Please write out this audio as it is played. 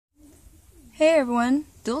Hey everyone,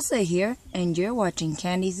 Dulce here, and you're watching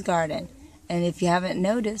Candy's Garden. And if you haven't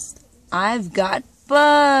noticed, I've got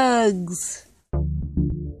bugs!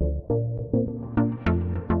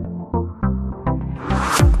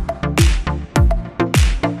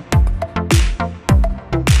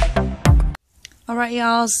 Alright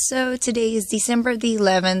y'all, so today is December the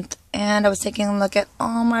 11th, and I was taking a look at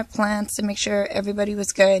all my plants to make sure everybody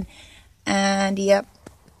was good. And yep,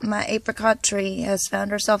 my apricot tree has found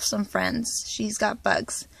herself some friends. She's got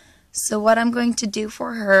bugs. So what I'm going to do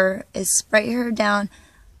for her is spray her down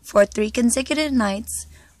for 3 consecutive nights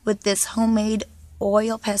with this homemade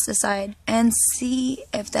oil pesticide and see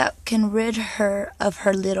if that can rid her of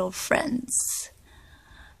her little friends.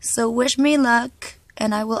 So wish me luck,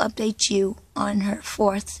 and I will update you on her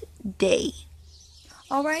 4th day.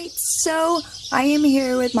 Alright, so I am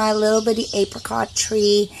here with my little bitty apricot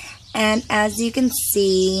tree, and as you can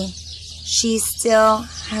see, she still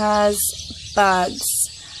has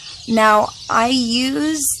bugs. Now, I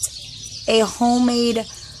used a homemade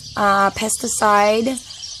pesticide,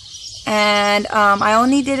 and I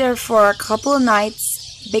only did it for a couple of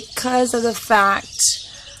nights because of the fact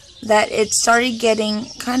that it started getting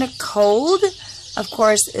kind of cold. Of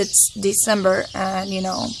course, it's December, and you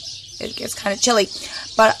know, it gets kind of chilly.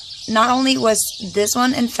 But not only was this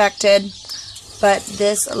one infected, but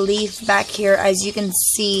this leaf back here, as you can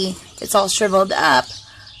see, it's all shriveled up.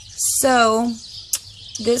 So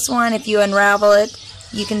this one, if you unravel it,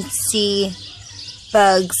 you can see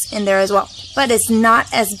bugs in there as well. But it's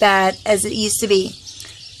not as bad as it used to be.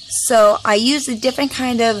 So I used a different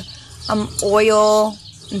kind of oil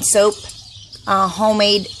and soap,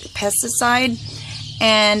 homemade pesticide.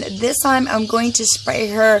 And this time I'm going to spray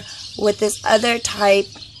her with this other type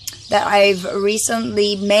that I've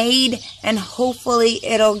recently made, and hopefully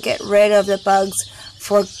it'll get rid of the bugs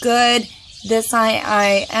for good. This time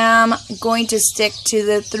I am going to stick to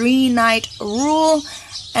the 3-night rule,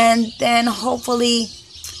 and then hopefully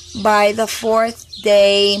by the 4th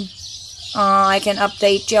day I can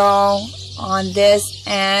update y'all on this,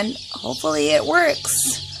 and hopefully it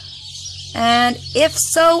works. And if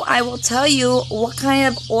so, I will tell you what kind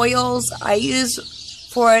of oils I use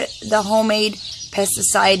for the homemade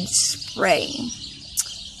pesticide spray.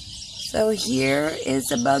 So here is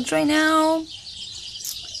the bugs right now,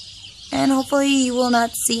 and hopefully you will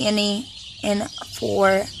not see any in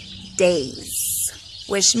 4 days.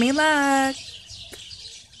 Wish me luck.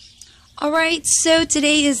 Alright, so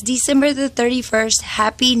today is December the 31st.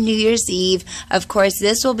 Happy New Year's Eve. Of course,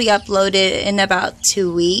 this will be uploaded in about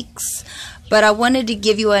 2 weeks. But I wanted to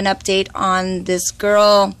give you an update on this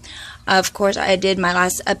girl. Of course, I did my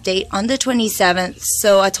last update on the 27th.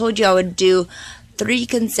 So I told you I would do 3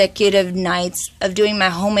 consecutive nights of doing my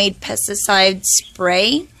homemade pesticide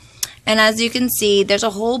spray. And as you can see, there's a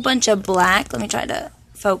whole bunch of black. Let me try to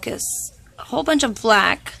focus. A whole bunch of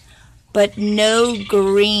black, but no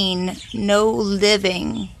green, no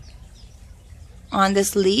living on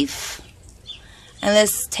this leaf. And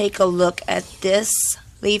let's take a look at this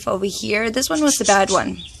leaf over here. This one was the bad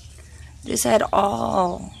one. This had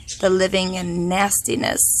all the living and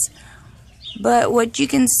nastiness. But what you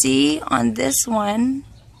can see on this one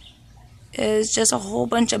is just a whole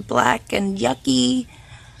bunch of black and yucky,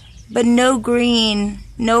 but no green,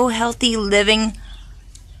 no healthy living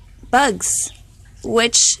bugs,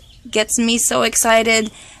 which gets me so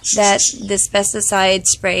excited that this pesticide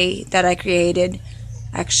spray that I created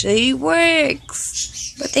actually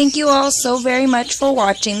works. But thank you all so very much for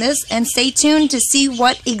watching this, and stay tuned to see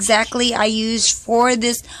what exactly I used for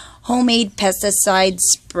this homemade pesticide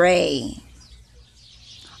spray.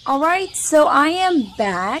 Alright, so I am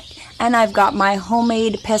back, and I've got my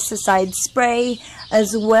homemade pesticide spray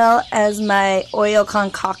as well as my oil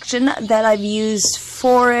concoction that I've used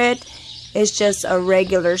for it. It's just a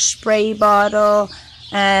regular spray bottle,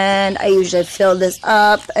 and I usually fill this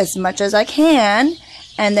up as much as I can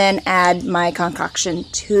and then add my concoction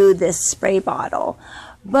to this spray bottle.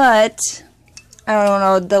 But I don't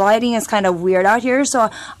know, the lighting is kind of weird out here, so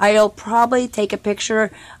I'll probably take a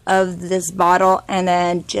picture of this bottle and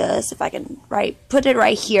then just, if I can put it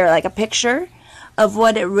right here, like a picture of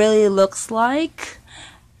what it really looks like.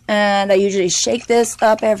 And I usually shake this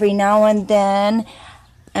up every now and then,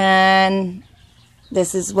 and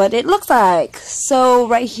this is what it looks like. So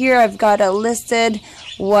right here I've got it listed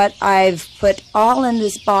what I've put all in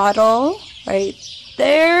this bottle right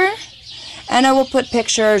there, and I will put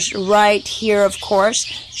pictures right here, of course,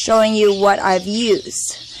 showing you what I've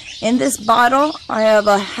used. In this bottle I have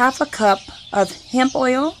a half a cup of hemp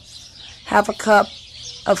oil, half a cup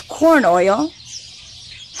of corn oil,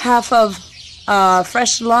 half of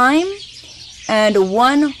fresh lime, and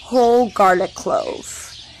 1 whole garlic clove.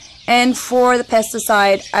 And for the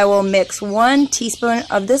pesticide, I will mix 1 teaspoon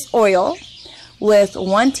of this oil with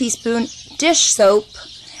 1 teaspoon dish soap,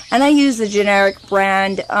 and I use the generic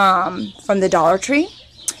brand from the Dollar Tree,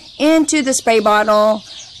 into the spray bottle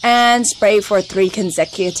and spray for 3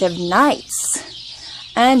 consecutive nights.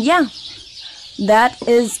 And yeah, that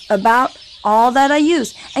is about all that I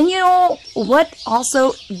use. And you know what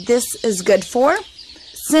also this is good for?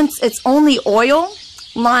 Since it's only oil,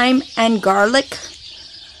 lime, and garlic,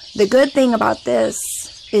 the good thing about this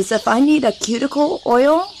is if I need a cuticle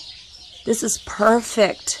oil, this is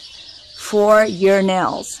perfect for your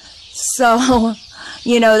nails. So,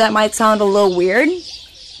 you know, that might sound a little weird,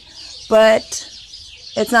 but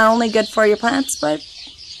it's not only good for your plants, but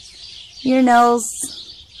your nails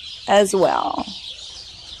as well.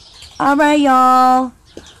 Alright, y'all.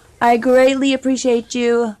 I greatly appreciate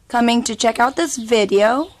you coming to check out this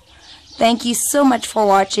video. Thank you so much for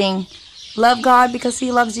watching. Love God because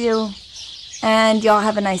He loves you. And y'all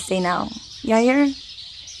have a nice day now. Y'all hear?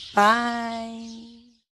 Bye.